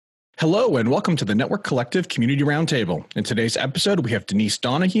Hello and welcome to the Network Collective Community Roundtable. In today's episode, we have Denise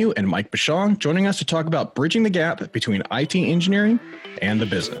Donahue and Mike Bashong joining us to talk about bridging the gap between IT engineering and the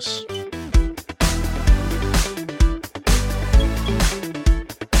business.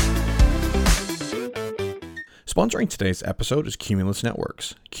 Sponsoring today's episode is Cumulus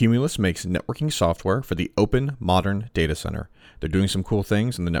Networks. Cumulus makes networking software for the open, modern data center. They're doing some cool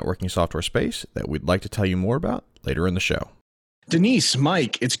things in the networking software space that we'd like to tell you more about later in the show. Denise,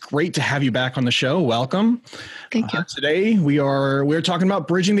 Mike, it's great to have you back on the show. Welcome. Thank you. Today we're talking about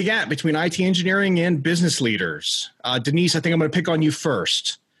bridging the gap between IT engineering and business leaders. Denise, I think I'm going to pick on you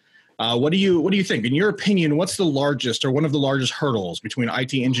first. What do you think? In your opinion, what's the largest or one of the largest hurdles between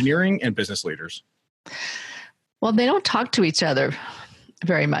IT engineering and business leaders? Well, they don't talk to each other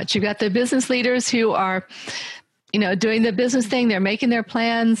very much. You've got the business leaders who are, doing the business thing. They're making their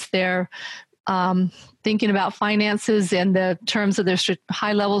plans. They're thinking about finances in the terms of their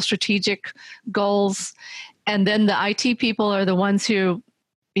high-level strategic goals. And then the IT people are the ones who,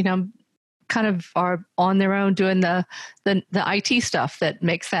 kind of are on their own doing the IT stuff that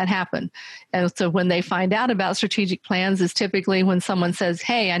makes that happen. And so when they find out about strategic plans is typically when someone says,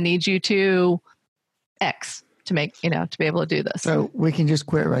 hey, I need you to X to make, to be able to do this. So we can just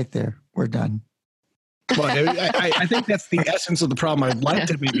quit right there. We're done. Well, I think that's the essence of the problem. I'd like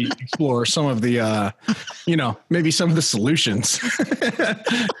to maybe explore some of the, maybe some of the solutions.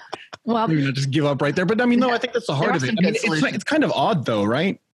 Well, maybe not just give up right there. But I mean, no, I think that's the heart of it. I mean, it's kind of odd though,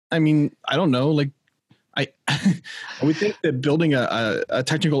 right? I mean, I don't know. Like, I would think that building a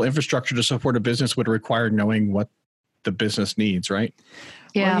technical infrastructure to support a business would require knowing what the business needs, right?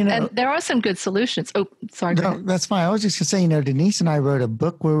 Yeah, well, and there are some good solutions. Oh, sorry. No, that's fine. I was just going to say, Denise and I wrote a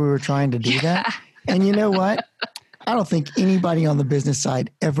book where we were trying to do that. And you know what? I don't think anybody on the business side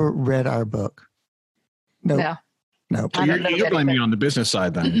ever read our book. No. So you're blaming it on the business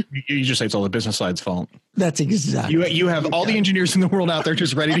side then. You just say it's all the business side's fault. That's exactly. You have all the engineers in the world out there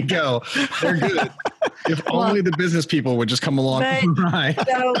just ready to go. They're good. If only the business people would just come along. Right.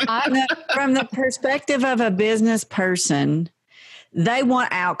 So from the perspective of a business person, they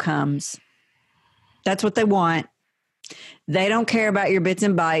want outcomes. That's what they want. They don't care about your bits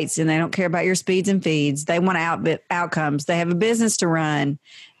and bytes, and they don't care about your speeds and feeds. They want outcomes. They have a business to run,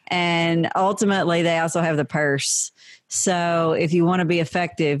 and ultimately they also have the purse. So if you want to be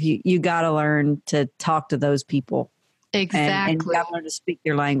effective, you got to learn to talk to those people. Exactly. And you got to learn to speak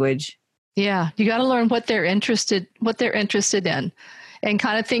their language. Yeah. You got to learn what they're interested in, and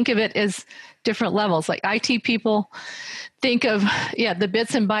kind of think of it as different levels. Like IT people think of, the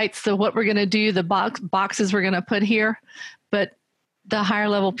bits and bytes, so what we're going to do, the boxes we're going to put here, but the higher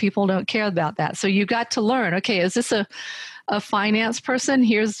level people don't care about that. So you got to learn, okay, is this a finance person?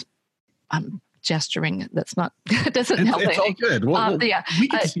 I'm gesturing. That's not, it doesn't help. It's all good. We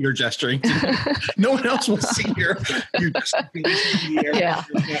can see your gesturing. No one else will see your gesturing.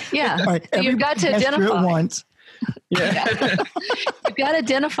 Yeah. Right, so you've got to identify. Once. Yeah. You've got to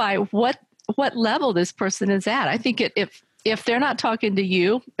identify what level this person is at. I think if they're not talking to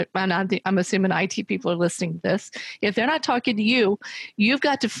you, and I'm assuming IT people are listening to this, if they're not talking to you, you've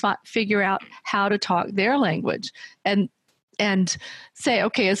got to figure out how to talk their language and say,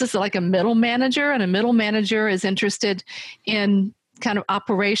 okay, is this like a middle manager? And a middle manager is interested in kind of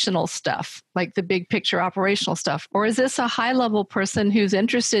operational stuff, like the big picture operational stuff? Or is this a high level person who's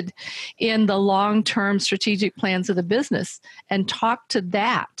interested in the long-term strategic plans of the business and talk to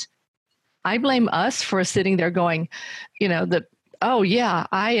that? I blame us for sitting there going, I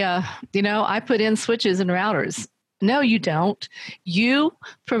put in switches and routers. No, you don't. You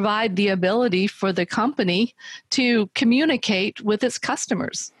provide the ability for the company to communicate with its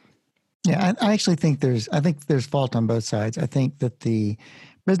customers. Yeah, I actually think there's fault on both sides. I think that the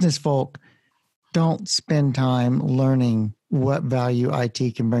business folk don't spend time learning what value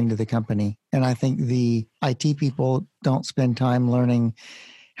IT can bring to the company. And I think the IT people don't spend time learning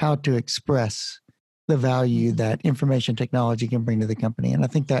how to express the value that information technology can bring to the company. And I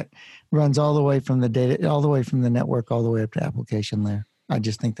think that runs all the way from the data, all the way from the network, all the way up to application layer. I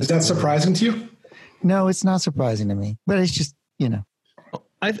just think Is that surprising to you? No, it's not surprising to me, but it's just,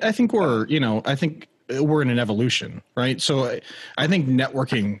 I think we're in an evolution, right? So I think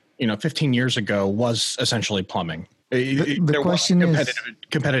networking, 15 years ago was essentially plumbing. The question is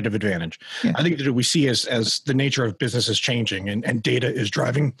competitive advantage. Yeah. I think that we see as the nature of business is changing and data is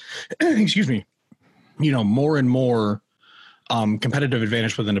driving, more and more competitive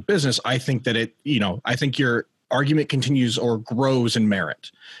advantage within a business. I think that I think your argument continues or grows in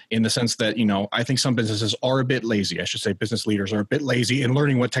merit in the sense that, I think some businesses are a bit lazy. I should say business leaders are a bit lazy in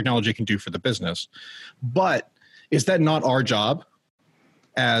learning what technology can do for the business. But is that not our job?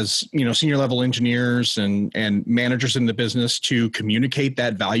 as, senior level engineers and managers in the business to communicate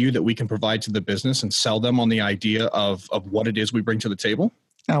that value that we can provide to the business and sell them on the idea of what it is we bring to the table?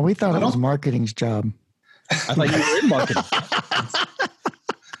 We thought it was marketing's job. I thought you were in marketing.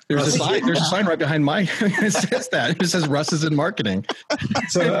 There's a sign right behind my, it says that. It says Russ is in marketing.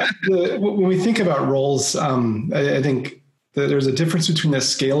 So when we think about roles, I think that there's a difference between the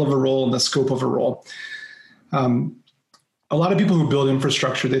scale of a role and the scope of a role. A lot of people who build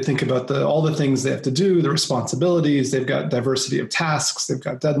infrastructure, they think about all the things they have to do, the responsibilities, they've got diversity of tasks, they've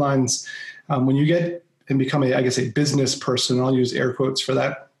got deadlines. When you get and become a business person, I'll use air quotes for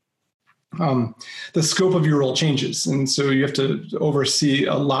that, the scope of your role changes. And so you have to oversee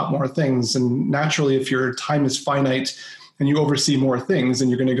a lot more things. And naturally, if your time is finite and you oversee more things, then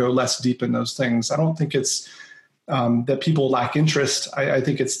you're going to go less deep in those things. I don't think it's that people lack interest. I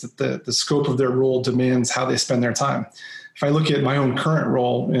think it's that the scope of their role demands how they spend their time. If I look at my own current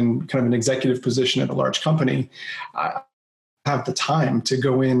role in kind of an executive position at a large company, I have the time to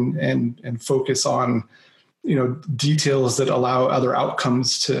go in and focus on details that allow other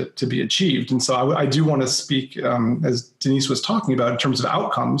outcomes to be achieved. And so I do want to speak, as Denise was talking about, in terms of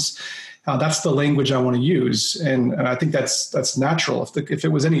outcomes. That's the language I want to use. And I think that's natural. If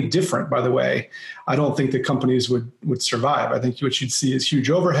it was any different, by the way, I don't think the companies would survive. I think what you'd see is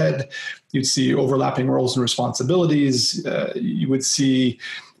huge overhead. You'd see overlapping roles and responsibilities. You would see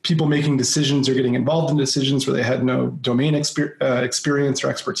people making decisions or getting involved in decisions where they had no domain experience or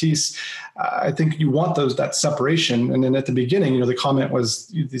expertise. I think you want that separation. And then at the beginning, the comment was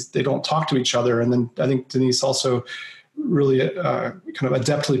they don't talk to each other. And then I think Denise also really kind of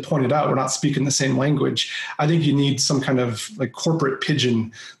adeptly pointed out, we're not speaking the same language. I think you need some kind of corporate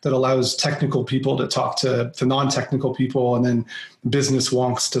pigeon that allows technical people to talk to non-technical people, and then business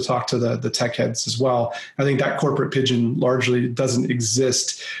wonks to talk to the tech heads as well. I think that corporate pigeon largely doesn't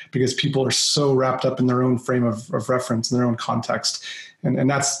exist because people are so wrapped up in their own frame of reference and their own context. And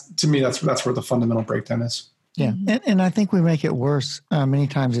that's, to me, that's where the fundamental breakdown is. Yeah. And I think we make it worse many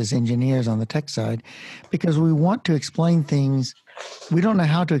times as engineers on the tech side, because we want to explain things. We don't know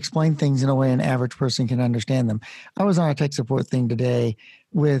how to explain things in a way an average person can understand them. I was on a tech support thing today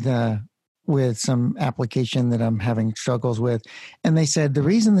with some application that I'm having struggles with. And they said, the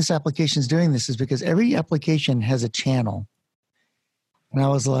reason this application is doing this is because every application has a channel. And I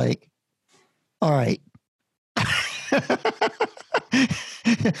was like, all right.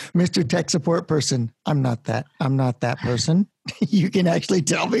 Mr. Tech Support person, I'm not that person. You can actually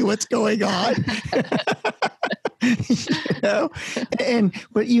tell me what's going on.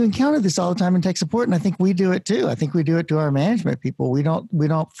 But you encounter this all the time in tech support, and I think we do it too. I think we do it to our management people. We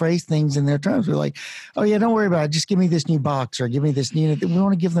don't phrase things in their terms. We're like, oh yeah, don't worry about it. Just give me this new box or give me this new. We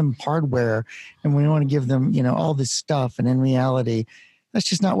want to give them hardware, and we want to give them all this stuff. And in reality, that's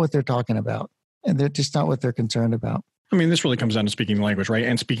just not what they're talking about, and they're just not what they're concerned about. I mean, this really comes down to speaking language, right?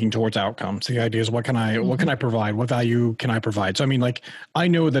 And speaking towards outcomes. The idea is what can I provide? What value can I provide? So, I mean, I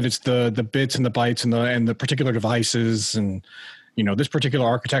know that it's the bits and the bytes and the particular devices and, this particular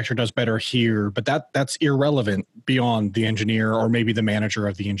architecture does better here, but that's irrelevant beyond the engineer or maybe the manager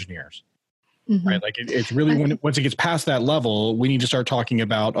of the engineers, right? It's really once it gets past that level, we need to start talking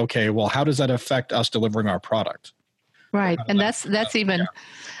about, okay, well, how does that affect us delivering our product? Right. And that's even,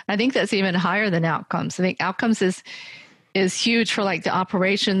 I think that's even higher than outcomes. I think outcomes is huge for the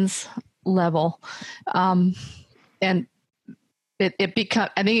operations level. And I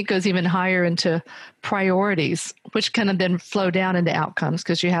think it goes even higher into priorities, which kind of then flow down into outcomes,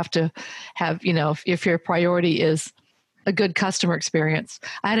 because you have to have, if your priority is a good customer experience.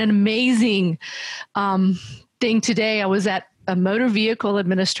 I had an amazing thing today. I was at a motor vehicle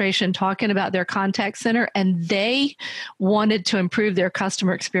administration talking about their contact center, and they wanted to improve their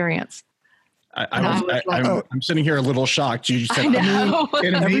customer experience. I'm sitting here a little shocked. You said, I know.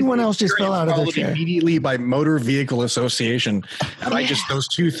 Everyone else just fell out of their chair immediately by Motor Vehicle Association, and those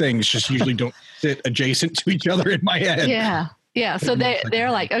two things just usually don't sit adjacent to each other in my head. Yeah. So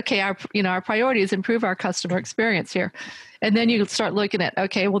they're like, okay, our priority is improve our customer experience here, and then you start looking at,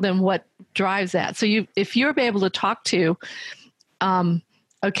 okay, well then what drives that? So if you're able to talk to,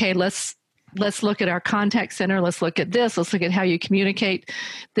 okay, let's look at our contact center. Let's look at this. Let's look at how you communicate.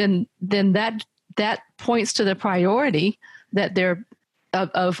 Then that points to the priority that they're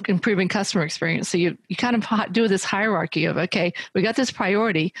of improving customer experience. So you kind of do this hierarchy of, okay, we got this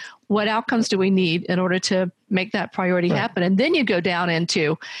priority. What outcomes do we need in order to make that priority happen? And then you go down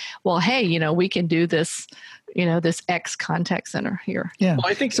into, well, hey, we can do this, this X contact center here. Yeah. Well,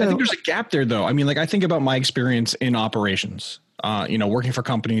 I think there's a gap there though. I mean, I think about my experience in operations. working for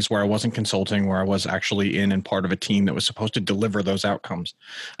companies where I wasn't consulting, where I was actually in and part of a team that was supposed to deliver those outcomes.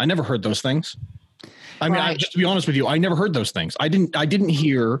 I never heard those things. I mean, just to be honest with you, I never heard those things. I didn't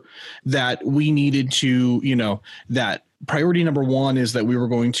hear that we needed to, that priority number one is that we were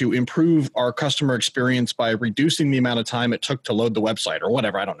going to improve our customer experience by reducing the amount of time it took to load the website or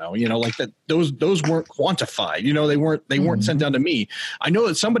whatever. I don't know, like that. Those weren't quantified. They weren't sent down to me. I know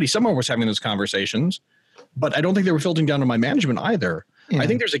that someone was having those conversations, but I don't think they were filtering down to my management either. Yeah. I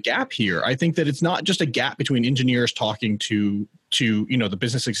think there's a gap here. I think that it's not just a gap between engineers talking to the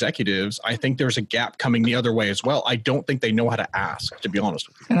business executives. I think there's a gap coming the other way as well. I don't think they know how to ask, to be honest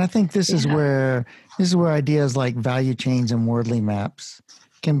with you. And I think this is where ideas like value chains and wordly maps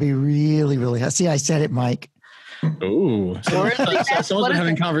can be really, really. See, I said it, Mike. Ooh, someone's been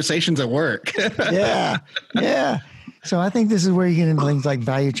having conversations at work. Yeah. So I think this is where you get into things like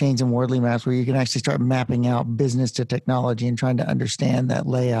value chains and wordly maps, where you can actually start mapping out business to technology and trying to understand that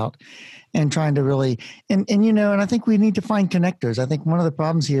layout and trying to really, and I think we need to find connectors. I think one of the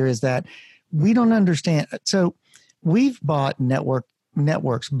problems here is that we don't understand. So we've bought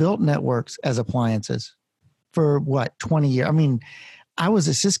built networks as appliances for 20 years. I mean, I was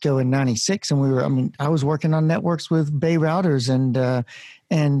at Cisco in '96, and I was working on networks with Bay routers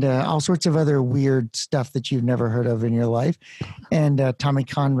and all sorts of other weird stuff that you've never heard of in your life, and Tommy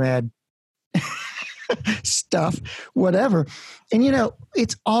Conrad stuff, whatever. And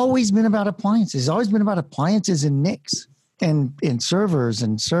it's always been about appliances. It's always been about appliances and NICs and servers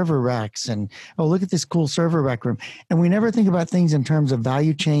and server racks. And look at this cool server rack room. And we never think about things in terms of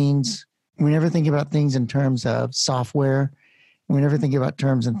value chains. We never think about things in terms of software. We never think about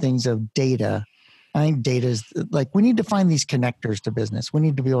terms and things of data. I think data is we need to find these connectors to business. We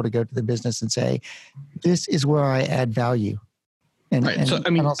need to be able to go to the business and say, this is where I add value. And, right. I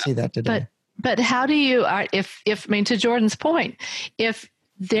don't see that today. But how do you, to Jordan's point, if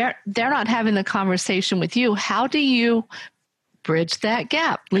they're not having the conversation with you, how do you bridge that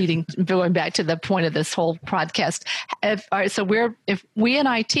gap going back to the point of this whole podcast? If we in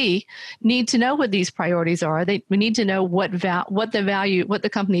IT need to know what these priorities are, we need to know what the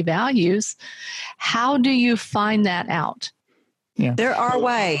company values. How do you find that out? Yeah. There are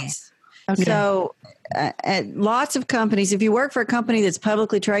ways. Okay. So at lots of companies, if you work for a company that's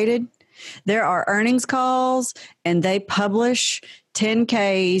publicly traded, there are earnings calls and they publish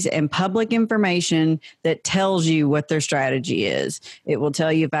 10Ks and public information that tells you what their strategy is. It will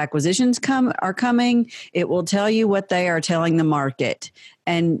tell you if acquisitions are coming. It will tell you what they are telling the market.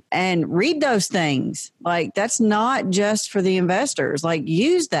 And read those things. That's not just for the investors.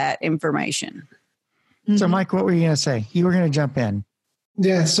 Use that information. So Mike, what were you going to say? You were going to jump in.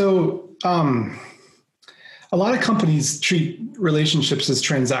 Yeah. So a lot of companies treat relationships as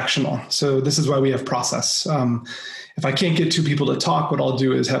transactional. So this is why we have process. If I can't get two people to talk, what I'll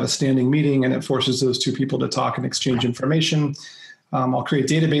do is have a standing meeting, and it forces those two people to talk and exchange information. I'll create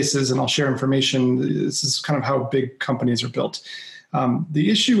databases and I'll share information. This is kind of how big companies are built. The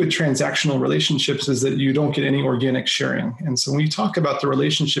issue with transactional relationships is that you don't get any organic sharing. And so when you talk about the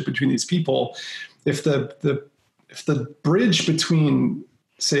relationship between these people, if the bridge between,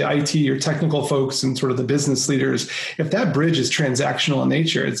 say, IT or technical folks and sort of the business leaders, if that bridge is transactional in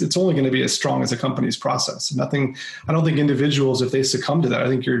nature, it's only going to be as strong as a company's process. I don't think individuals, if they succumb to that, I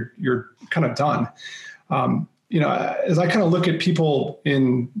think you're kind of done. As I kind of look at people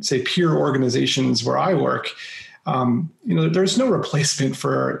in, say, peer organizations where I work, there's no replacement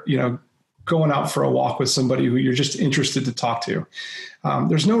for, going out for a walk with somebody who you're just interested to talk to.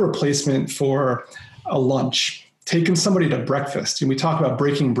 There's no replacement for a lunch, taking somebody to breakfast. And we talk about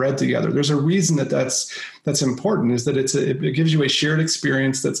breaking bread together. There's a reason that's important, is that it gives you a shared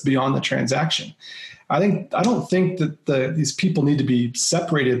experience that's beyond the transaction. I don't think that these people need to be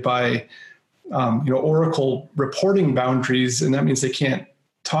separated by, Oracle reporting boundaries. And that means they can't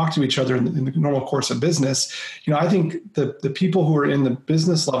talk to each other in the normal course of business. I think the people who are in the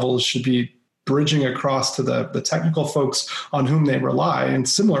business levels should be bridging across to the technical folks on whom they rely. And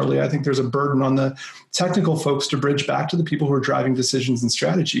similarly, I think there's a burden on the technical folks to bridge back to the people who are driving decisions and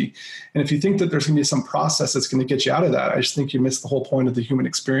strategy. And if you think that there's going to be some process that's going to get you out of that, I just think you miss the whole point of the human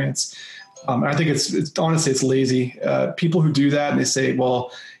experience. I think it's honestly, it's lazy. People who do that and they say,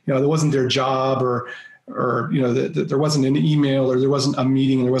 well, that wasn't their job, or there wasn't an email, or there wasn't a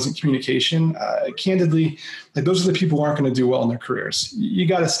meeting, there wasn't communication. Candidly, those are the people who aren't going to do well in their careers. You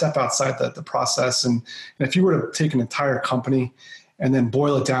got to step outside the process. And if you were to take an entire company and then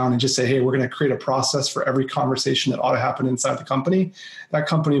boil it down and just say, hey, we're going to create a process for every conversation that ought to happen inside the company, that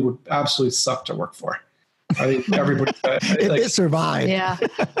company would absolutely suck to work for. I think everybody it survived. Yeah.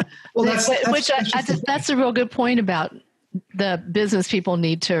 Well, that's a real good point about the business people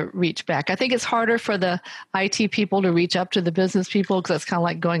need to reach back. I think it's harder for the IT people to reach up to the business people because it's kind of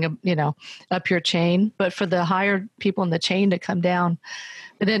like going, up your chain. But for the higher people in the chain to come down,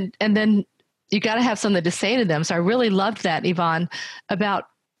 and then you got to have something to say to them. So I really loved that, Yvonne, about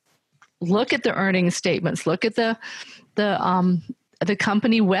look at the earnings statements, look at the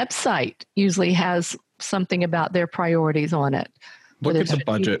company website usually has something about their priorities on it. Look at the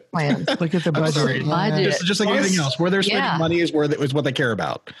budget. Look at the budget. It's just like anything else. Where they're spending money is what they care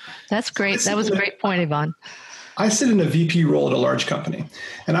about. That's great. That was a great point, Yvonne. I sit in a VP role at a large company.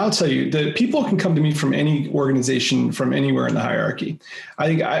 And I'll tell you that people can come to me from any organization, from anywhere in the hierarchy.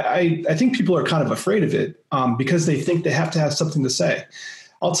 I think people are kind of afraid of it because they think they have to have something to say.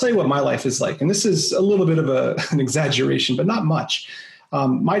 I'll tell you what my life is like. And this is a little bit of an exaggeration, but not much.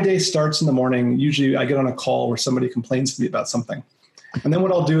 My day starts in the morning. Usually I get on a call where somebody complains to me about something. And then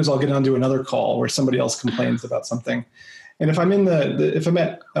what I'll do is I'll get onto another call where somebody else complains about something. And if I'm if I'm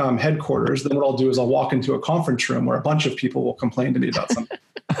at headquarters, then what I'll do is I'll walk into a conference room where a bunch of people will complain to me about something.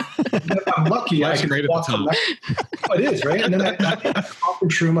 And if I'm lucky, I can walk from that. Oh, it is, right? And then I get in the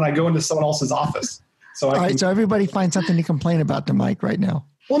conference room and I go into someone else's office. So everybody finds something to complain about to Mike right now.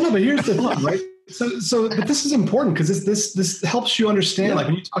 Well, no, but here's the thing, right? But this is important because this helps you understand, like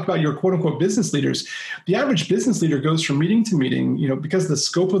when you talk about your quote unquote business leaders, the average business leader goes from meeting to meeting, because the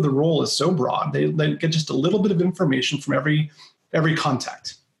scope of the role is so broad, they get just a little bit of information from every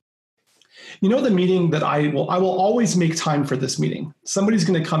contact. The meeting that I will always make time for this meeting. Somebody's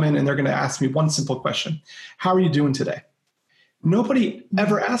going to come in and they're going to ask me one simple question. How are you doing today? Nobody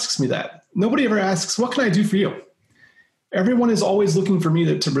ever asks me that. Nobody ever asks, what can I do for you? Everyone is always looking for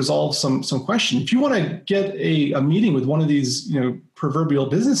me to resolve some question. If you want to get a meeting with one of these, proverbial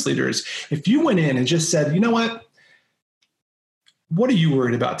business leaders, if you went in and just said, you know what are you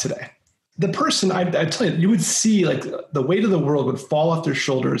worried about today? The person, I tell you, you would see like the weight of the world would fall off their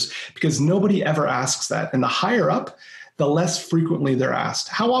shoulders because nobody ever asks that. And the higher up, the less frequently they're asked.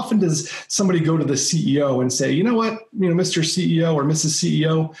 How often does somebody go to the CEO and say, you know what, Mr. CEO or Mrs.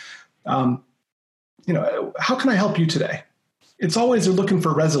 CEO, how can I help you today? It's always they're looking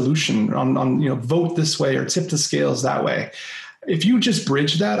for resolution on vote this way or tip the scales that way. If you just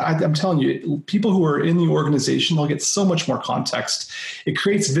bridge that, I'm telling you, people who are in the organization, they'll get so much more context. It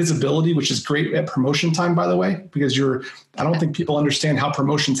creates visibility, which is great at promotion time, by the way, because I don't think people understand how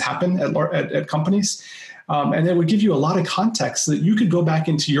promotions happen at companies. And it would give you a lot of context so that you could go back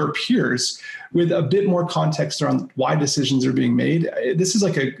into your peers with a bit more context around why decisions are being made. This is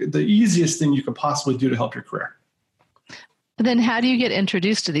like the easiest thing you could possibly do to help your career. But then how do you get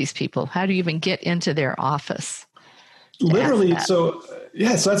introduced to these people? How do you even get into their office? Literally. So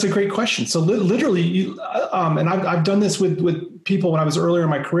that's a great question. So literally, and I've done this with people when I was earlier in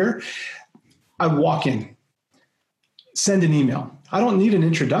my career. I'd walk in, send an email. I don't need an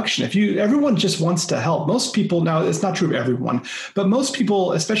introduction. Everyone just wants to help. Most people, now it's not true of everyone, but most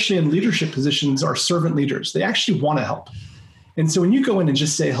people, especially in leadership positions, are servant leaders. They actually want to help. And so when you go in and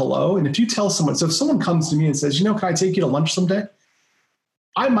just say hello, and if you tell someone, so if someone comes to me and says, can I take you to lunch someday?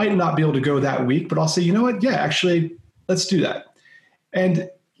 I might not be able to go that week, but I'll say, you know what? Yeah, actually, let's do that. And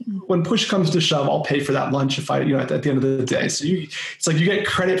when push comes to shove, I'll pay for that lunch if at the end of the day. So it's like you get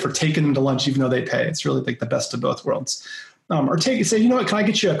credit for taking them to lunch, even though they pay. It's really like the best of both worlds. Or say, you know what, can I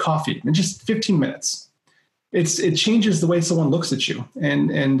get you a coffee in just 15 minutes? It changes the way someone looks at you.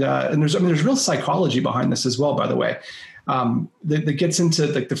 And there's real psychology behind this as well, by the way. That gets into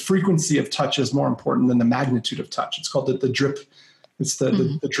like the frequency of touch is more important than the magnitude of touch. It's called the drip. It's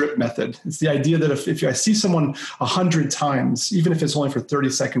the drip method. It's the idea that if I see someone 100 times, even if it's only for 30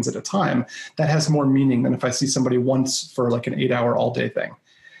 seconds at a time, that has more meaning than if I see somebody once for like an 8-hour all day thing.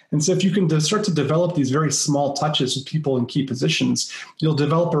 And so if you can start to develop these very small touches with people in key positions, you'll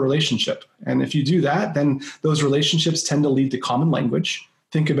develop a relationship. And if you do that, then those relationships tend to lead to common language.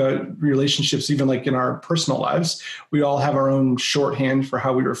 Think about relationships, even like in our personal lives. We all have our own shorthand for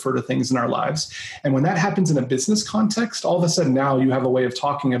how we refer to things in our lives. And when that happens in a business context, all of a sudden now you have a way of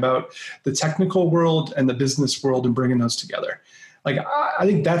talking about the technical world and the business world and bringing those together. Like, I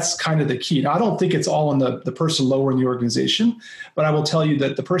think that's kind of the key. Now, I don't think it's all on the person lower in the organization, but I will tell you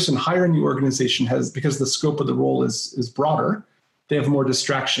that the person higher in the organization because the scope of the role is broader, they have more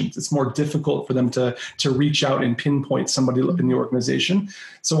distractions. It's more difficult for them to reach out and pinpoint somebody in the organization.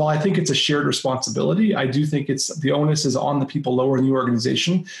 So while I think it's a shared responsibility, I do think the onus is on the people lower in the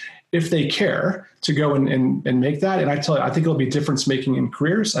organization, if they care, to go and make that. And I tell you, I think it'll be difference making in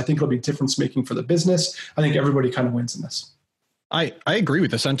careers. I think it'll be difference making for the business. I think everybody kind of wins in this. I agree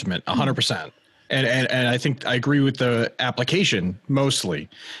with the sentiment 100%. And I think I agree with the application mostly.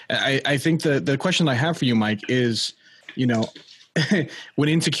 I think the question I have for you, Mike, is you know, when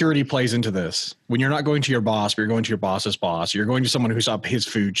insecurity plays into this, when you're not going to your boss, but you're going to your boss's boss, you're going to someone who's up his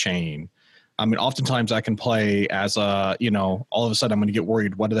food chain. I mean, oftentimes I can play as a, you know, all of a sudden I'm going to get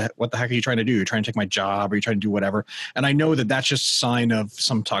worried. What the heck are you trying to do? You're trying to take my job, or you're trying to do whatever. And I know that that's just a sign of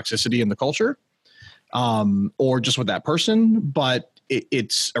some toxicity in the culture, or just with that person, but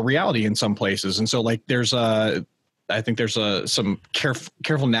it's a reality in some places. And so like, I think there's some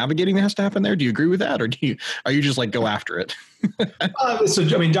careful navigating that has to happen there. Do you agree with that? Or are you just like, go after it? So,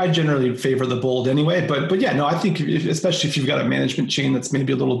 I mean, I generally favor the bold anyway, but yeah, no, I think especially if you've got a management chain that's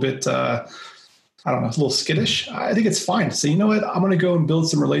maybe a little bit, I don't know, a little skittish, I think it's fine to say, you know what, I'm going to go and build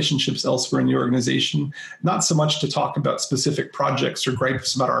some relationships elsewhere in the organization, not so much to talk about specific projects or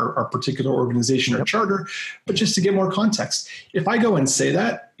gripes about our particular organization or charter, but just to get more context. If I go and say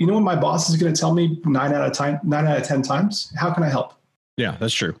that, you know what my boss is going to tell me 9 out of 10 times? How can I help? Yeah,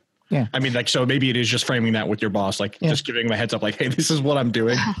 that's true. Yeah. I mean, like, so maybe it is just framing that with your boss, like just giving them a heads up, like, hey, this is what I'm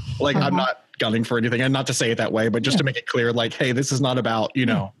doing. Like, I'm not gunning for anything, and not to say it that way, but just to make it clear, like, hey, this is not about, you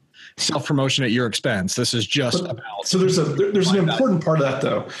know, self-promotion at your expense. This is just about. So there's an important part of that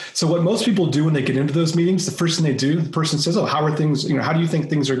though. So what most people do when they get into those meetings, the first thing they do, the person says, oh, how are things, you know, how do you think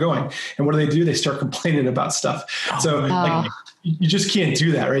things are going? And what do? They start complaining about stuff. Like, you just can't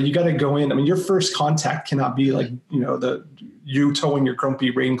do that, right? You got to go in. I mean, your first contact cannot be like, you know, you towing your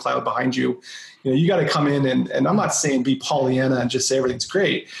grumpy rain cloud behind you. You know, you got to come in and I'm not saying be Pollyanna and just say everything's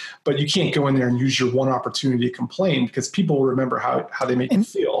great, but you can't go in there and use your one opportunity to complain, because people will remember how they make you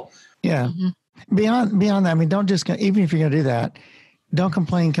feel. Yeah. Mm-hmm. Beyond that, I mean, don't just, even if you're going to do that, don't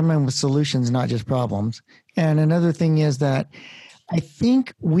complain, come in with solutions, not just problems. And another thing is that I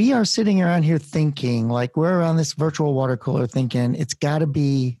think we are sitting around here thinking, like, we're around this virtual water cooler thinking it's got to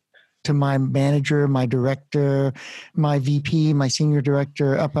be to my manager, my director, my VP, my senior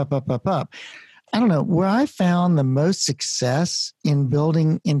director, up. I don't know. Where I found the most success in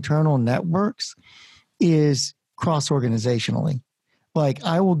building internal networks is cross-organizationally. Like,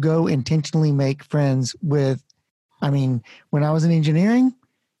 I will go intentionally make friends with, when I was in engineering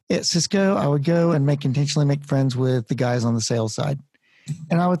at Cisco, I would go and intentionally make friends with the guys on the sales side.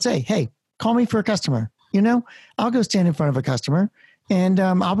 And I would say, hey, call me for a customer. You know, I'll go stand in front of a customer, and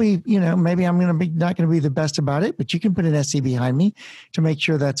I'll be, you know, maybe I'm not going to be the best about it, but you can put an SC behind me to make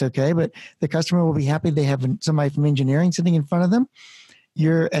sure that's okay. But the customer will be happy they have somebody from engineering sitting in front of them.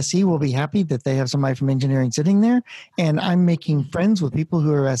 Your SE will be happy that they have somebody from engineering sitting there. And I'm making friends with people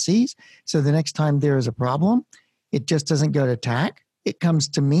who are SEs. So the next time there is a problem, it just doesn't go to TAC. It comes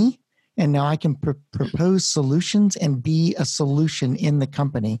to me. And now I can propose solutions and be a solution in the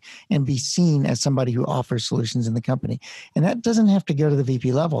company and be seen as somebody who offers solutions in the company. And that doesn't have to go to the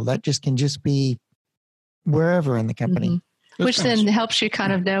VP level. That can just be wherever in the company. Mm-hmm. Which then helps you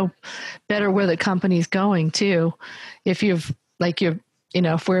kind of know better where the company's going too. If you've, like, if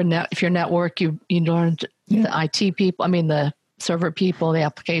you're network, you learned the IT people, the server people, the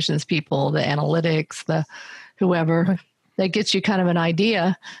applications people, the analytics, the whoever. Right. That gets you kind of an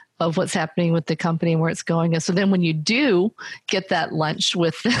idea of what's happening with the company and where it's going. And so then when you do get that lunch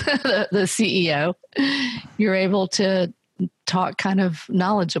with the CEO, you're able to talk kind of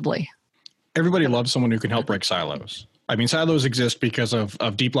knowledgeably. Everybody loves someone who can help break silos. Silos exist because of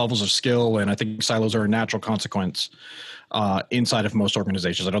deep levels of skill, and I think silos are a natural consequence inside of most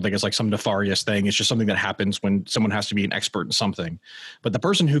organizations. I don't think it's like some nefarious thing. It's just something that happens when someone has to be an expert in something. But the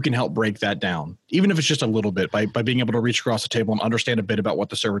person who can help break that down, even if it's just a little bit, by being able to reach across the table and understand a bit about what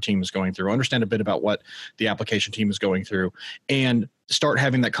the server team is going through, understand a bit about what the application team is going through, and start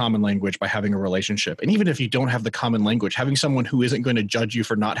having that common language by having a relationship. And even if you don't have the common language, having someone who isn't going to judge you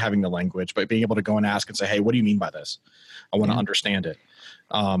for not having the language, but being able to go and ask and say, hey, what do you mean by this? I want to understand it.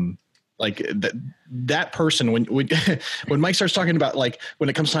 Like that person, when Mike starts talking about, like, when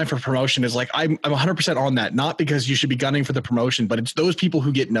it comes time for promotion, is like, I'm 100% on that. Not because you should be gunning for the promotion, but it's those people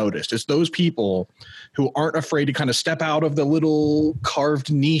who get noticed. It's those people who aren't afraid to kind of step out of the little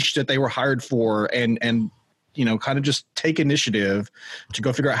carved niche that they were hired for, and kind of just take initiative to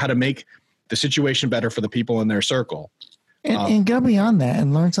go figure out how to make the situation better for the people in their circle. And go beyond that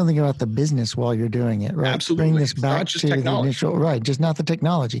and learn something about the business while you're doing it, right? Absolutely. Bring this back to the initial, right? Just not the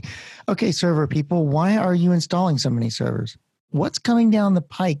technology. Okay, server people, why are you installing so many servers? What's coming down the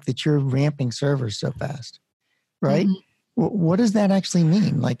pike that you're ramping servers so fast, right? Mm-hmm. What does that actually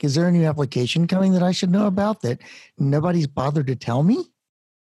mean? Like, is there a new application coming that I should know about that nobody's bothered to tell me?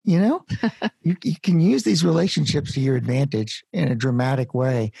 You know, you can use these relationships to your advantage in a dramatic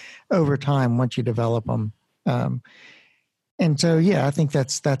way over time once you develop them. And so, yeah, I think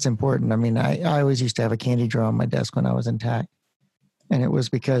that's important. I always used to have a candy jar on my desk when I was in TAC. And it was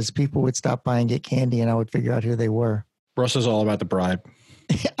because people would stop by and get candy, and I would figure out who they were. Russ is all about the bribe.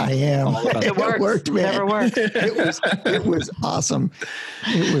 I am. It worked. Man. Never worked. It was awesome.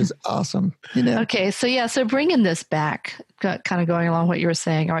 It was awesome. Okay. So bringing this back, kind of going along what you were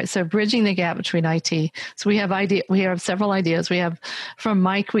saying. All right. So bridging the gap between IT. So we have several ideas. We have from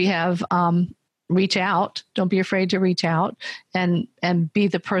Mike, we have, reach out. Don't be afraid to reach out and be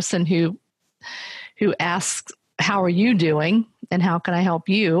the person who asks, how are you doing? And how can I help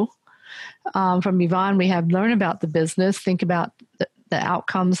you? From Yvonne, we have learn about the business, think about the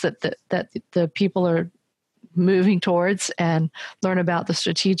outcomes that the people are moving towards, and learn about the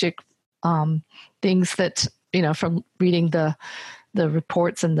strategic things that, from reading the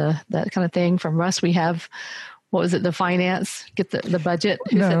reports and that kind of thing. From Russ, we have, what was it, the finance, get the budget?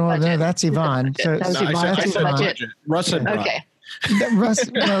 No, that's Yvonne. That's Yvonne. Russ said okay.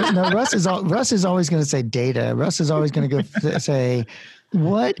 Russ is always going to say data. Russ is always going to go say,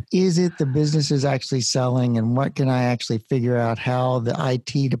 what is it the business is actually selling, and what can I actually figure out how the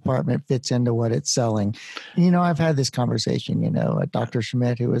IT department fits into what it's selling? I've had this conversation, Dr.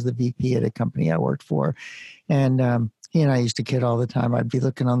 Schmidt, who was the VP at a company I worked for. And he and I used to kid all the time. I'd be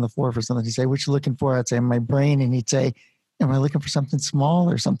looking on the floor for something. He'd say, what you looking for? I'd say, my brain. And he'd say, am I looking for something small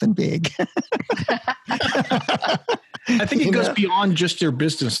or something big? I think it goes beyond just your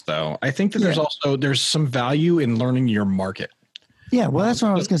business, though. I think that there's some value in learning your market. Yeah, well, that's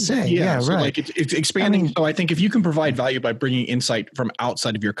what I was going to say. Yeah, so right. Like it's expanding. So I think if you can provide value by bringing insight from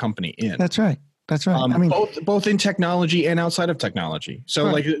outside of your company in. That's right. That's right. Both in technology and outside of technology.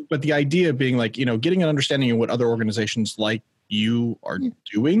 So but the idea being getting an understanding of what other organizations like you are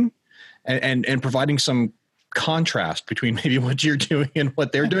doing and providing some contrast between maybe what you're doing and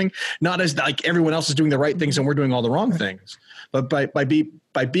what they're doing, not as like everyone else is doing the right things and we're doing all the wrong things, but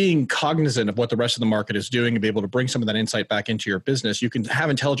by being cognizant of what the rest of the market is doing and be able to bring some of that insight back into your business, you can have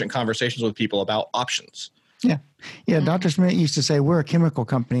intelligent conversations with people about options. Yeah. Dr. Schmidt used to say, we're a chemical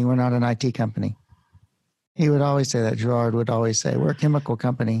company. We're not an IT company. He would always say that. Gerard would always say, we're a chemical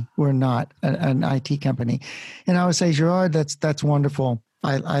company. We're not an IT company. And I would say, Gerard, that's wonderful.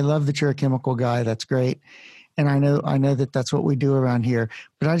 I love that you're a chemical guy. That's great. And I know that that's what we do around here.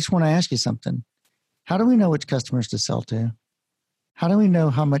 But I just want to ask you something. How do we know which customers to sell to? How do we know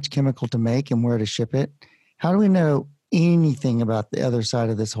how much chemical to make and where to ship it? How do we know anything about the other side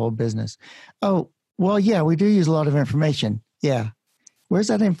of this whole business? Oh, well, yeah, we do use a lot of information. Yeah. Where's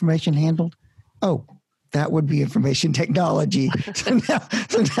that information handled? Oh, that would be information technology. So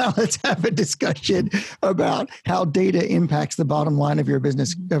now let's have a discussion about how data impacts the bottom line of your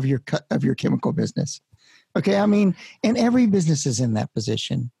business, of your chemical business. Okay. And every business is in that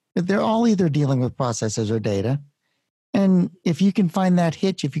position. They're all either dealing with processes or data. And if you can find that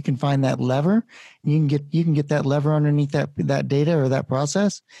hitch, if you can find that lever, you can get that lever underneath that data or that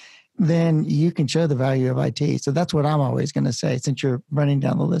process, then you can show the value of IT. So that's what I'm always going to say, since you're running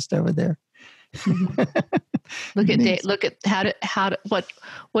down the list over there. Look at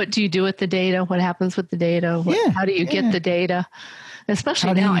what do you do with the data? What happens with the data? How do you get the data?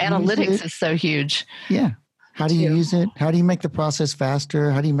 Especially now, analytics is so huge. Yeah. How do you use it? How do you make the process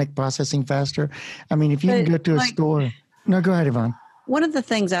faster? How do you make processing faster? If you can go to a store. No, go ahead, Yvonne. One of the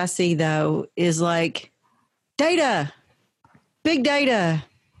things I see, though, is like data, big data.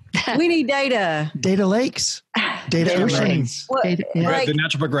 We need data. Data lakes. Data oceans. The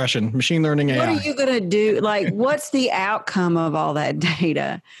natural progression, machine learning, AI. What are you going to do? Like, what's the outcome of all that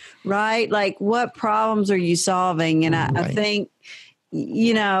data, right? Like, what problems are you solving? And I think,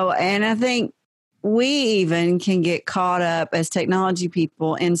 I think we even can get caught up as technology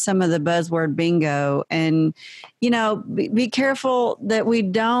people in some of the buzzword bingo, and, be careful that we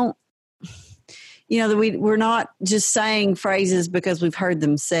don't, that we're not just saying phrases because we've heard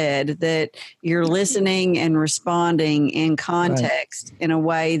them said, that you're listening and responding in context in a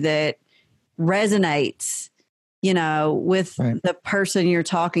way that resonates, with the person you're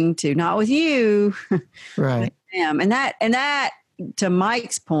talking to, not with you, right? With them. And that, to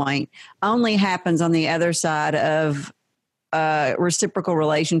Mike's point, only happens on the other side of a reciprocal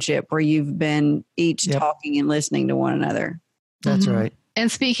relationship where you've been each talking and listening to one another. That's right. And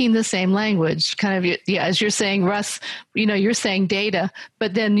speaking the same language, kind of, as you're saying, Russ, you're saying data,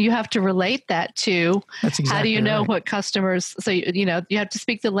 but then you have to relate that to how do you know what customers, so, you have to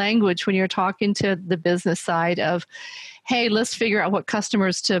speak the language when you're talking to the business side of, hey, let's figure out what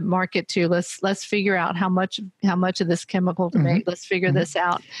customers to market to. Let's figure out how much of this chemical to make. Let's figure this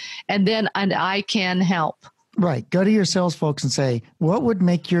out. And I can help. Right. Go to your sales folks and say, what would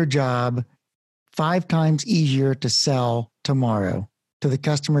make your job 5 times easier to sell tomorrow to the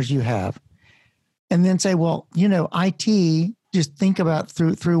customers you have? And then say, well, IT just think about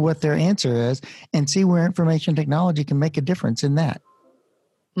through what their answer is and see where information technology can make a difference in that.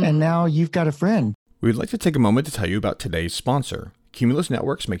 And now you've got a friend. We'd like to take a moment to tell you about today's sponsor. Cumulus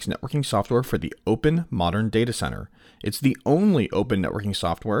Networks makes networking software for the open modern data center. It's the only open networking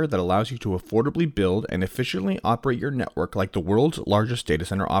software that allows you to affordably build and efficiently operate your network like the world's largest data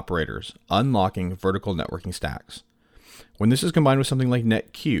center operators, unlocking vertical networking stacks. When this is combined with something like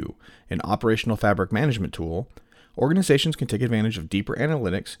NetQ, an operational fabric management tool, organizations can take advantage of deeper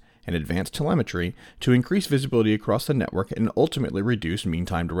analytics and advanced telemetry to increase visibility across the network and ultimately reduce mean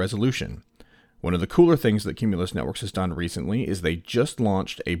time to resolution. One of the cooler things that Cumulus Networks has done recently is they just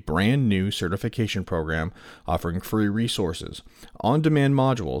launched a brand new certification program offering free resources, on-demand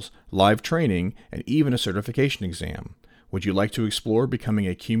modules, live training, and even a certification exam. Would you like to explore becoming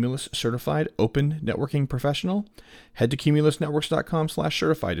a Cumulus certified open networking professional? Head to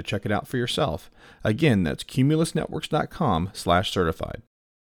cumulusnetworks.com/certified to check it out for yourself. Again, that's cumulusnetworks.com/certified.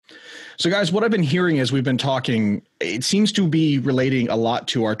 So guys, what I've been hearing as we've been talking, it seems to be relating a lot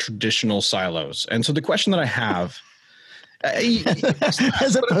to our traditional silos. And so the question that I have,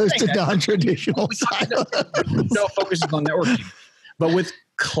 as opposed to non-traditional silos. No, focuses on networking. But with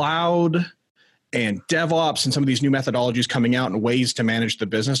cloud and DevOps and some of these new methodologies coming out and ways to manage the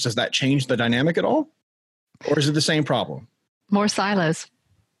business, does that change the dynamic at all? Or is it the same problem? More silos.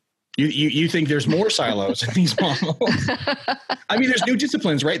 You think there's more silos in these models? I mean, there's new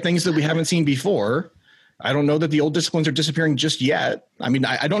disciplines, right? Things that we haven't seen before. I don't know that the old disciplines are disappearing just yet. I mean,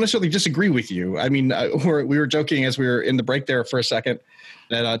 I don't necessarily disagree with you. I mean, we were joking as we were in the break there for a second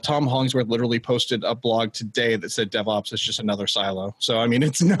that Tom Hollingsworth literally posted a blog today that said DevOps is just another silo. So, I mean,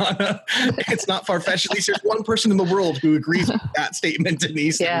 it's not far-fetched. At least there's one person in the world who agrees with that statement,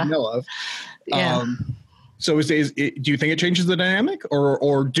 Denise, that we know of. Yeah. So do you think it changes the dynamic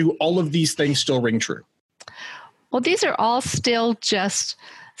or do all of these things still ring true? Well, these are all still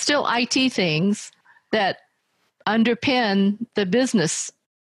IT things that underpin the business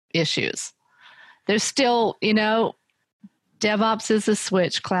issues. There's still, DevOps is a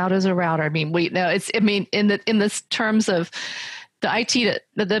switch, cloud is a router. I mean, in the terms of the IT,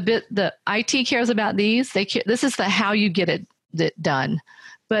 the IT cares about these. This is the how you get it done.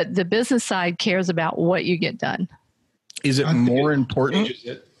 But the business side cares about what you get done. Is it more important?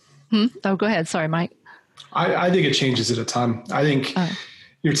 Oh, go ahead. Sorry, Mike. I think it changes it a ton. I think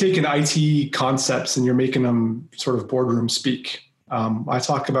you're taking IT concepts and you're making them sort of boardroom speak. I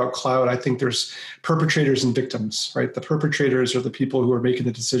talk about cloud. I think there's perpetrators and victims, right? The perpetrators are the people who are making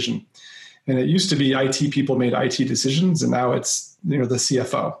the decision. And it used to be IT people made IT decisions, and now it's the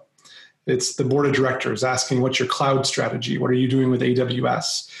CFO. It's the board of directors asking, what's your cloud strategy? What are you doing with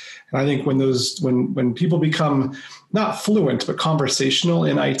AWS? And I think when people become not fluent, but conversational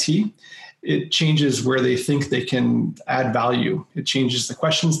in IT, it changes where they think they can add value. It changes the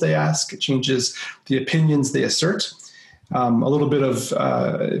questions they ask. It changes the opinions they assert. A little bit of,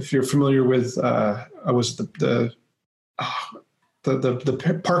 if you're familiar with, the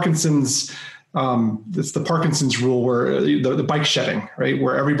Parkinson's. It's the Parkinson's rule, where the bike shedding, right?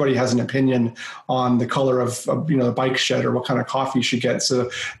 Where everybody has an opinion on the color of the bike shed or what kind of coffee you should get. So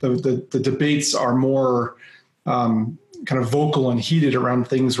the debates are more kind of vocal and heated around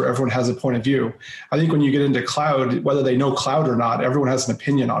things where everyone has a point of view. I think when you get into cloud, whether they know cloud or not, everyone has an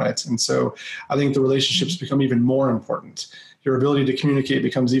opinion on it. And so I think the relationships become even more important. Your ability to communicate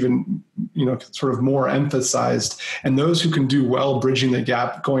becomes even, sort of more emphasized. And those who can do well bridging the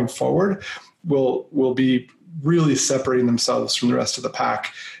gap going forward will be really separating themselves from the rest of the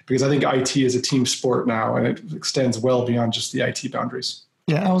pack, because I think IT is a team sport now, and it extends well beyond just the IT boundaries.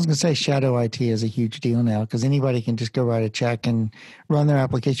 Yeah, I was going to say shadow IT is a huge deal now, because anybody can just go write a check and run their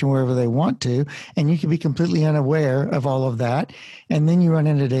application wherever they want to, and you can be completely unaware of all of that. And then you run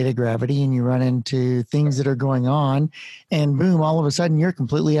into data gravity and you run into things that are going on, and boom, all of a sudden you're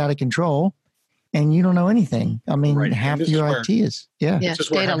completely out of control and you don't know anything. I mean, half your IT is,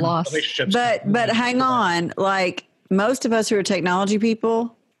 data loss. But hang on, like most of us who are technology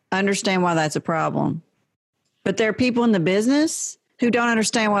people understand why that's a problem. But there are people in the business who don't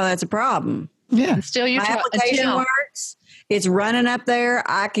understand why that's a problem. Yeah. Still, my application works. It's running up there.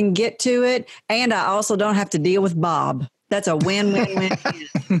 I can get to it. And I also don't have to deal with Bob. That's a win-win-win.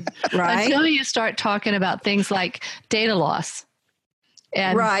 Right? Until you start talking about things like data loss.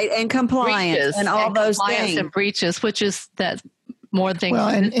 And and compliance and all those things. And breaches, which is that more things. Well,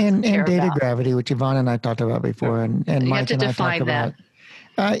 and data gravity, which Yvonne and I talked about before, and Mike and I talked about.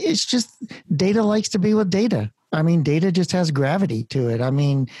 It's just data likes to be with data. I mean, data just has gravity to it. I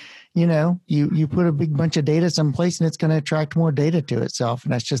mean, you put a big bunch of data someplace and it's going to attract more data to itself.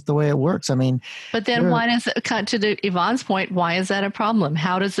 And that's just the way it works. I mean, but then why does it, to Yvonne's point, why is that a problem?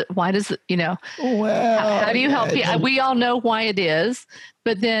 Why does it, well, how do you help people? We all know why it is,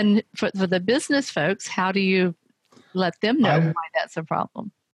 but then for the business folks, how do you let them know why that's a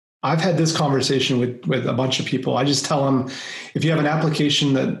problem? I've had this conversation with a bunch of people. I just tell them, if you have an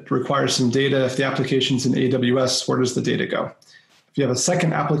application that requires some data, if the application's in AWS, where does the data go? If you have a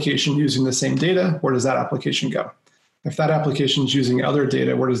second application using the same data, where does that application go? If that application is using other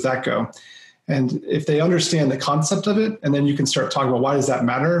data, where does that go? And if they understand the concept of it, and then you can start talking about why does that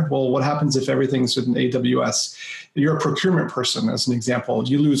matter? Well, what happens if everything's in AWS? You're a procurement person, as an example,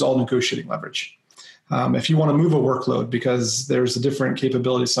 you lose all negotiating leverage. If you want to move a workload because there's a different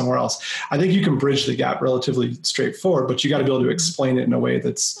capability somewhere else, I think you can bridge the gap relatively straightforward, but you got to be able to explain it in a way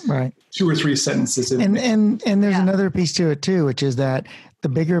that's right. 2 or 3 sentences. And there's another piece to it too, which is that the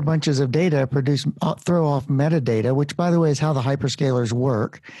bigger bunches of data throw off metadata, which by the way is how the hyperscalers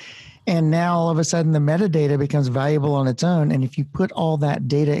work. And now all of a sudden the metadata becomes valuable on its own. And if you put all that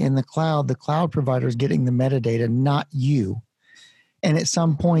data in the cloud provider is getting the metadata, not you. And at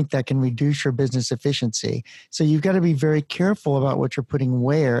some point that can reduce your business efficiency. So you've got to be very careful about what you're putting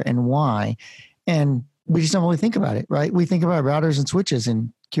where and why. And we just don't really think about it, right? We think about routers and switches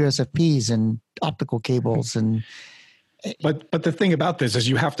and QSFPs and optical cables and But the thing about this is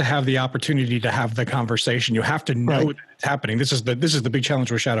you have to have the opportunity to have the conversation. You have to know that it's happening. This is the big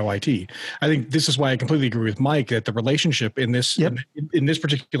challenge with shadow IT. I think this is why I completely agree with Mike that the relationship in this in this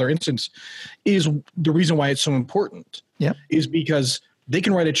particular instance is the reason why it's so important. Yep. Is because they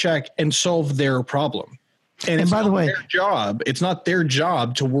can write a check and solve their problem. And by the way, it's not their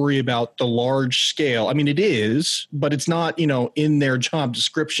job to worry about the large scale. I mean, it is, but it's not, in their job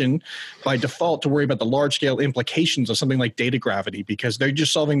description by default to worry about the large scale implications of something like data gravity because they're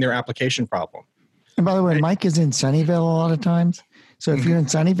just solving their application problem. And by the way, Mike is in Sunnyvale a lot of times. So if you're in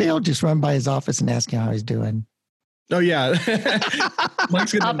Sunnyvale, just run by his office and ask him how he's doing. Oh, yeah.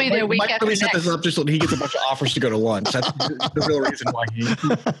 I'll be there week Mike after really set next. this up just so he gets a bunch of offers to go to lunch. That's the real reason why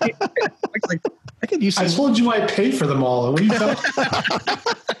Mike's like, I could use I told you I pay for them all. What are you talking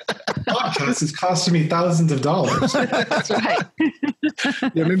Podcast is costing me thousands of dollars. That's right.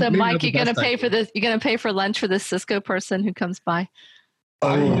 Yeah, maybe So Mike, not the you're going to best pay idea. for this. You're going to pay for lunch for this Cisco person who comes by.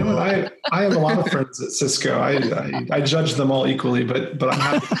 You know what? I have a lot of friends at Cisco. I judge them all equally, but I'm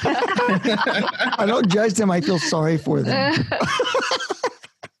happy. I don't judge them. I feel sorry for them.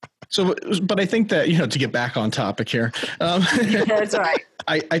 So, but I think that, to get back on topic here, That's right.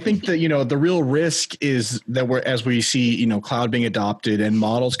 I think that, the real risk is that as we see, cloud being adopted and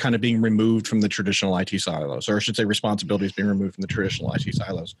models kind of being removed from the traditional IT silos, or I should say responsibilities being removed from the traditional IT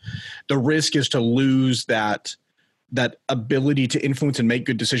silos, the risk is to lose that ability to influence and make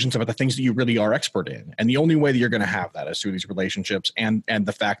good decisions about the things that you really are expert in. And the only way that you're going to have that is through these relationships and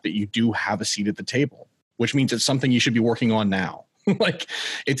the fact that you do have a seat at the table, which means it's something you should be working on now. Like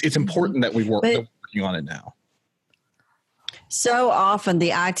it's important that we're working on it now. So often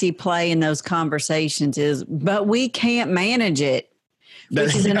the IT play in those conversations is, but we can't manage it,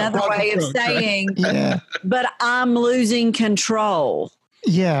 which is another way of saying, but I'm losing control.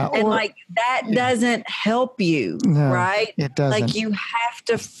 Yeah. And that doesn't help you, right? It doesn't. Like you have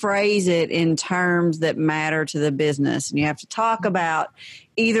to phrase it in terms that matter to the business. And you have to talk about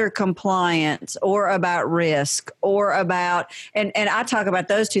either compliance or about risk or about, and I talk about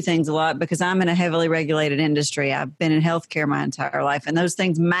those two things a lot because I'm in a heavily regulated industry. I've been in healthcare my entire life and those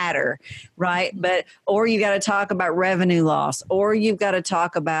things matter, right? Or you got to talk about revenue loss, or you've got to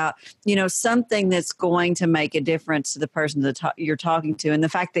talk about, something that's going to make a difference to the person that you're talking to. And the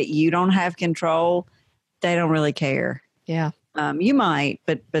fact that you don't have control, they don't really care. Yeah. You might,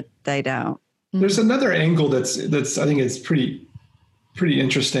 but they don't. There's another angle that's I think is pretty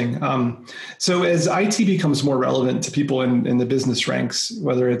interesting. So as IT becomes more relevant to people in the business ranks,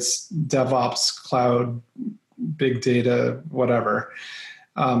 whether it's DevOps, cloud, big data, whatever,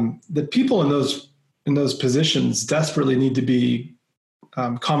 the people in those positions desperately need to be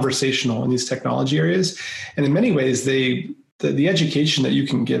conversational in these technology areas. And in many ways, the education that you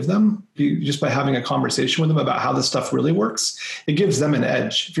can give them just by having a conversation with them about how this stuff really works, it gives them an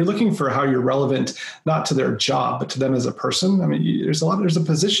edge. If you're looking for how you're relevant, not to their job, but to them as a person, I mean, there's a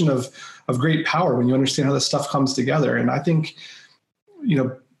position of great power when you understand how this stuff comes together. And I think,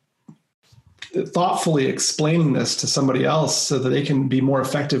 thoughtfully explaining this to somebody else so that they can be more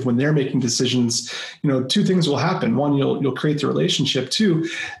effective when they're making decisions, two things will happen. One, you'll create the relationship. Two,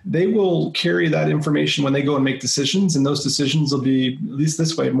 they will carry that information when they go and make decisions, and those decisions will be, at least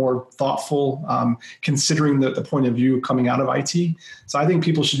this way, more thoughtful, considering the point of view coming out of IT. So I think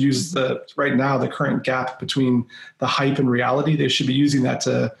people should use right now, the current gap between the hype and reality. They should be using that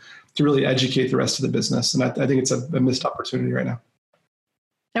to really educate the rest of the business. And I think it's a missed opportunity right now.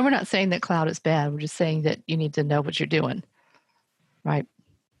 And we're not saying that cloud is bad. We're just saying that you need to know what you're doing, right?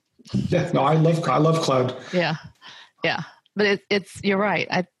 Yeah, no, I love cloud. Yeah, but you're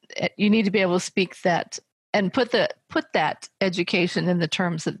right. You need to be able to speak that and put that education in the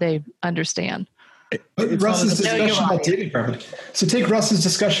terms that they understand. Russ's discussion on data gravity. So take Russ's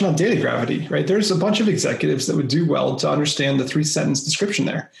discussion on data gravity, right? There's a bunch of executives that would do well to understand the 3-sentence description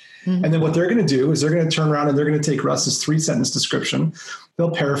there. Mm-hmm. And then what they're going to do is they're going to turn around and they're going to take Russ's 3-sentence description.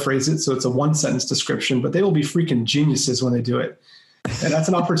 They'll paraphrase it. So it's a 1-sentence description, but they will be freaking geniuses when they do it. And that's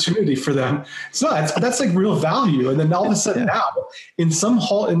an opportunity for them. So that's like real value. And then all of a sudden now in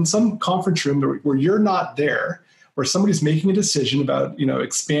some conference room where you're not there, where somebody's making a decision about,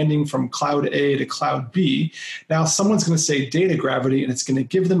 expanding from cloud A to cloud B, now someone's going to say data gravity, and it's going to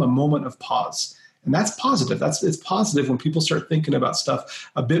give them a moment of pause. And that's positive. It's positive when people start thinking about stuff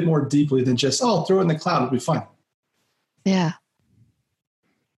a bit more deeply than just, throw it in the cloud, it'll be fine. Yeah.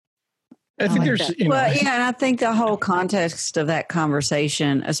 I think there's, and I think the whole context of that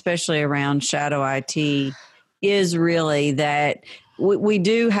conversation, especially around shadow IT, is really that we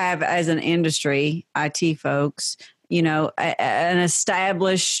do have, as an industry, IT folks, an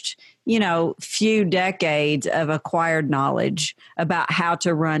established, few decades of acquired knowledge about how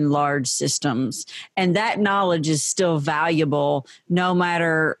to run large systems. And that knowledge is still valuable no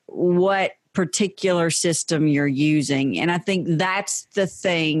matter what particular system you're using. And I think that's the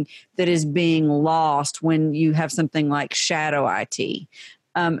thing that is being lost when you have something like shadow IT.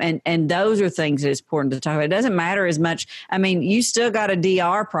 And those are things that it's important to talk about. It doesn't matter as much. I mean, you still got a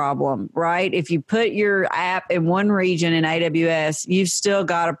DR problem, right? If you put your app in one region in AWS, you've still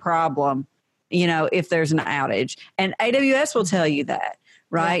got a problem, if there's an outage. And AWS will tell you that,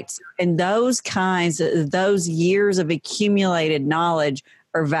 right? Yeah. And those years of accumulated knowledge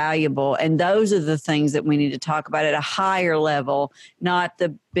are valuable. And those are the things that we need to talk about at a higher level, not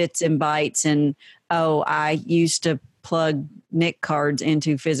the bits and bytes and, I used to plug NIC cards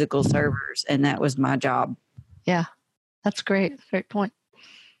into physical servers, and that was my job. Yeah, that's great. Great point.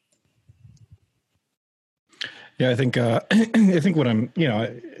 Yeah, I think what I'm,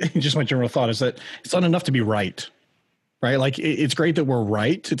 just my general thought is that it's not enough to be right. Like it's great that we're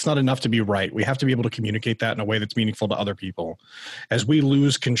right. It's not enough to be right. We have to be able to communicate that in a way that's meaningful to other people. As we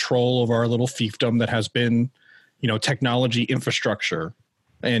lose control of our little fiefdom that has been, technology infrastructure.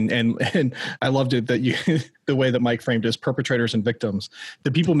 And I loved it that the way that Mike framed it as perpetrators and victims, the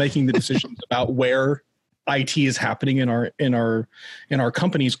people making the decisions about where IT is happening in our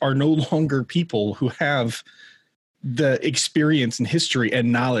companies are no longer people who have the experience and history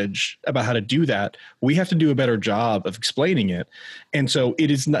and knowledge about how to do that. We have to do a better job of explaining it. And so it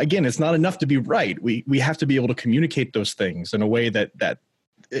is, again, it's not enough to be right. We have to be able to communicate those things in a way that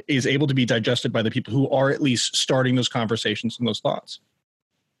is able to be digested by the people who are at least starting those conversations and those thoughts.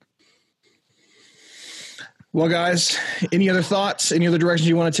 Well, guys, any other thoughts? Any other directions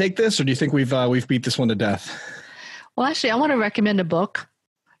you want to take this, or do you think we've beat this one to death? Well, actually, I want to recommend a book.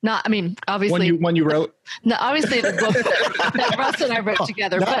 Obviously one you wrote. No, obviously the book that Russ and I wrote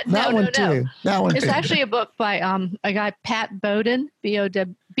together. But that one too. It's actually a book by a guy, Pat Bodin,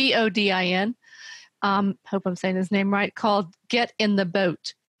 Bodin. Hope I'm saying his name right. Called "Get in the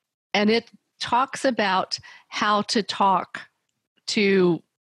Boat," and it talks about how to talk to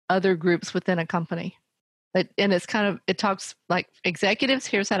other groups within a company. And it talks like executives,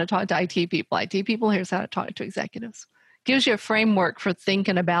 here's how to talk to IT people. IT people, here's how to talk to executives. Gives you a framework for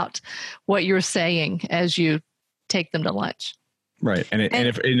thinking about what you're saying as you take them to lunch. Right. And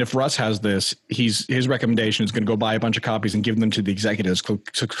if Russ has this, his recommendation is going to go buy a bunch of copies and give them to the executives.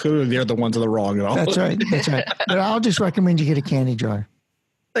 So clearly they're the ones that are wrong at all. That's right. But I'll just recommend you get a candy jar.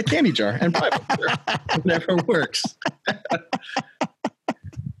 A candy jar and Bible. It never works.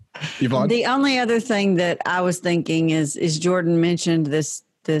 Yvonne? The only other thing that I was thinking is Jordan mentioned this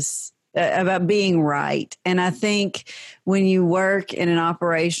about being right. And I think when you work in an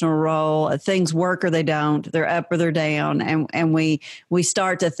operational role, things work or they don't, they're up or they're down. And we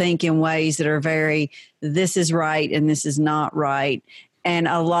start to think in ways that are very, this is right and this is not right. And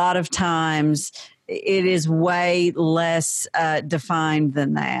a lot of times it is way less defined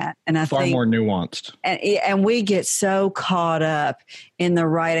than that. And I Far think more nuanced. And we get so caught up in the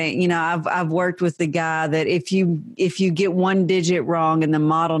writing. You know, I've worked with the guy that if you get one digit wrong in the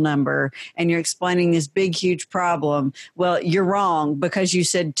model number and you're explaining this big, huge problem, well, you're wrong because you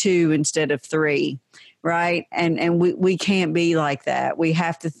said 2 instead of 3. Right. And we can't be like that. We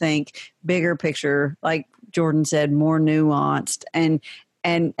have to think bigger picture, like Jordan said, more nuanced and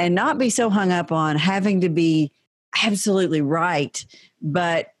not be so hung up on having to be absolutely right,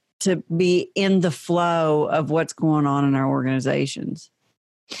 but to be in the flow of what's going on in our organizations.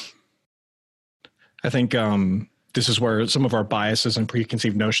 I think this is where some of our biases and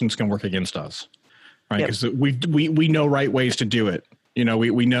preconceived notions can work against us, right? Because we know right ways to do it. You know,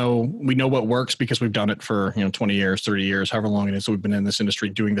 we know what works because we've done it for 20 years, 30 years, however long it is that we've been in this industry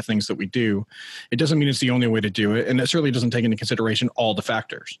doing the things that we do. It doesn't mean it's the only way to do it, and it certainly doesn't take into consideration all the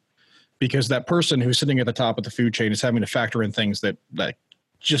factors. Because that person who's sitting at the top of the food chain is having to factor in things that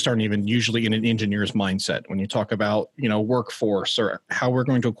just aren't even usually in an engineer's mindset. When you talk about, workforce or how we're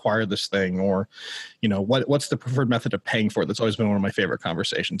going to acquire this thing, or, what's the preferred method of paying for it? That's always been one of my favorite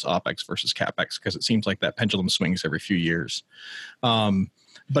conversations, OpEx versus CapEx, because it seems like that pendulum swings every few years. But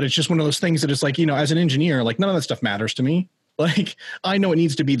it's just one of those things that is like, as an engineer, like none of that stuff matters to me. Like, I know it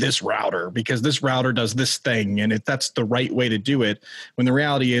needs to be this router because this router does this thing and that's the right way to do it. When the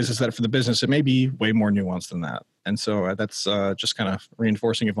reality is that for the business, it may be way more nuanced than that. And so that's just kind of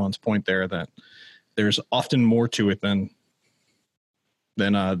reinforcing Yvonne's point there that there's often more to it than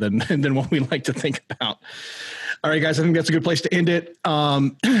what we like to think about. All right, guys, I think that's a good place to end it.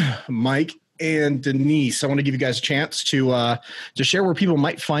 Mike and Denise, I want to give you guys a chance to share where people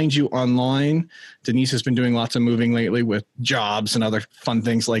might find you online. Denise has been doing lots of moving lately with jobs and other fun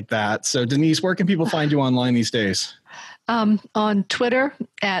things like that. So Denise, where can people find you online these days? On Twitter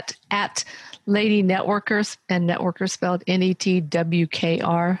at Lady Networkers, and Networkers spelled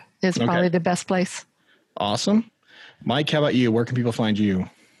NETWKR is probably the best place. Awesome. Mike, how about you? Where can people find you?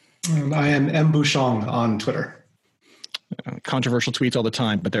 I am M. Bouchon on Twitter. Controversial tweets all the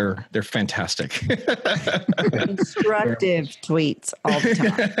time, but they're fantastic. Constructive tweets all the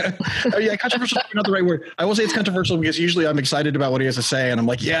time. Oh yeah, controversial is not the right word. I will say it's controversial because usually I'm excited about what he has to say, and I'm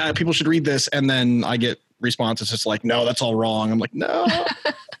like, yeah, people should read this, and then I get responses just like, no, that's all wrong. I'm like, no.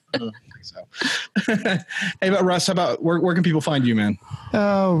 I don't think so. Hey, but Russ, how about where can people find you, man?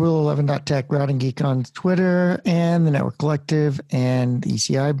 Rule11.tech, Routing Geek on Twitter, and the Network Collective, and the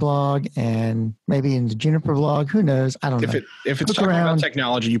ECI blog, and maybe in the Juniper blog. Who knows? I don't know. If it's talking about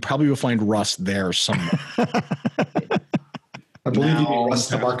technology, you probably will find Russ there somewhere. I believe you mean Russ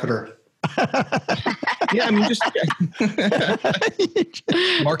the marketer. Yeah, I mean, just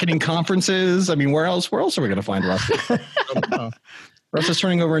marketing conferences. I mean, where else are we going to find Russ? Russ is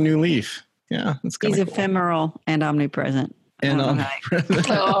turning over a new leaf. Yeah, it's he's ephemeral and omnipresent. And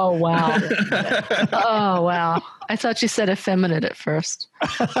oh wow! Oh wow! I thought you said effeminate at first.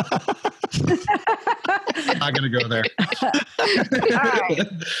 Not going to go there. All right.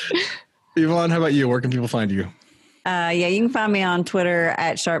 Yvonne, how about you? Where can people find you? You can find me on Twitter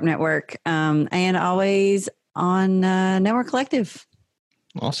at Sharp Network, and always on Network Collective.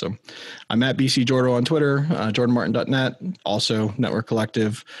 Awesome. I'm at BC Jordo on Twitter, jordanmartin.net, also Network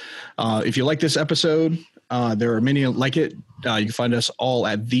Collective. If you like this episode, there are many like it. You can find us all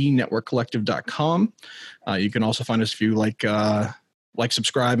at thenetworkcollective.com. You can also find us if you like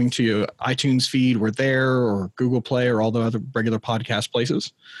subscribing to your iTunes feed. We're there, or Google Play, or all the other regular podcast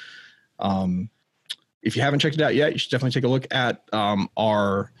places. If you haven't checked it out yet, you should definitely take a look at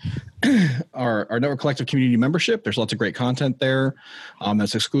our Network Collective community membership. There's lots of great content there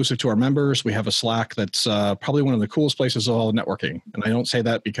that's exclusive to our members. We have a Slack that's probably one of the coolest places of all networking. And I don't say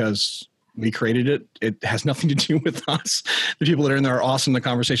that because we created it. It has nothing to do with us. The people that are in there are awesome. The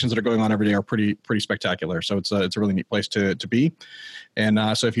conversations that are going on every day are pretty spectacular. So it's a really neat place to be. And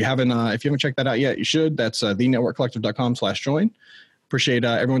so if you haven't checked that out yet, you should. That's thenetworkcollective.com/join. Appreciate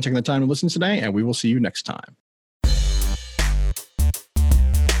everyone taking the time to listen today, and we will see you next time.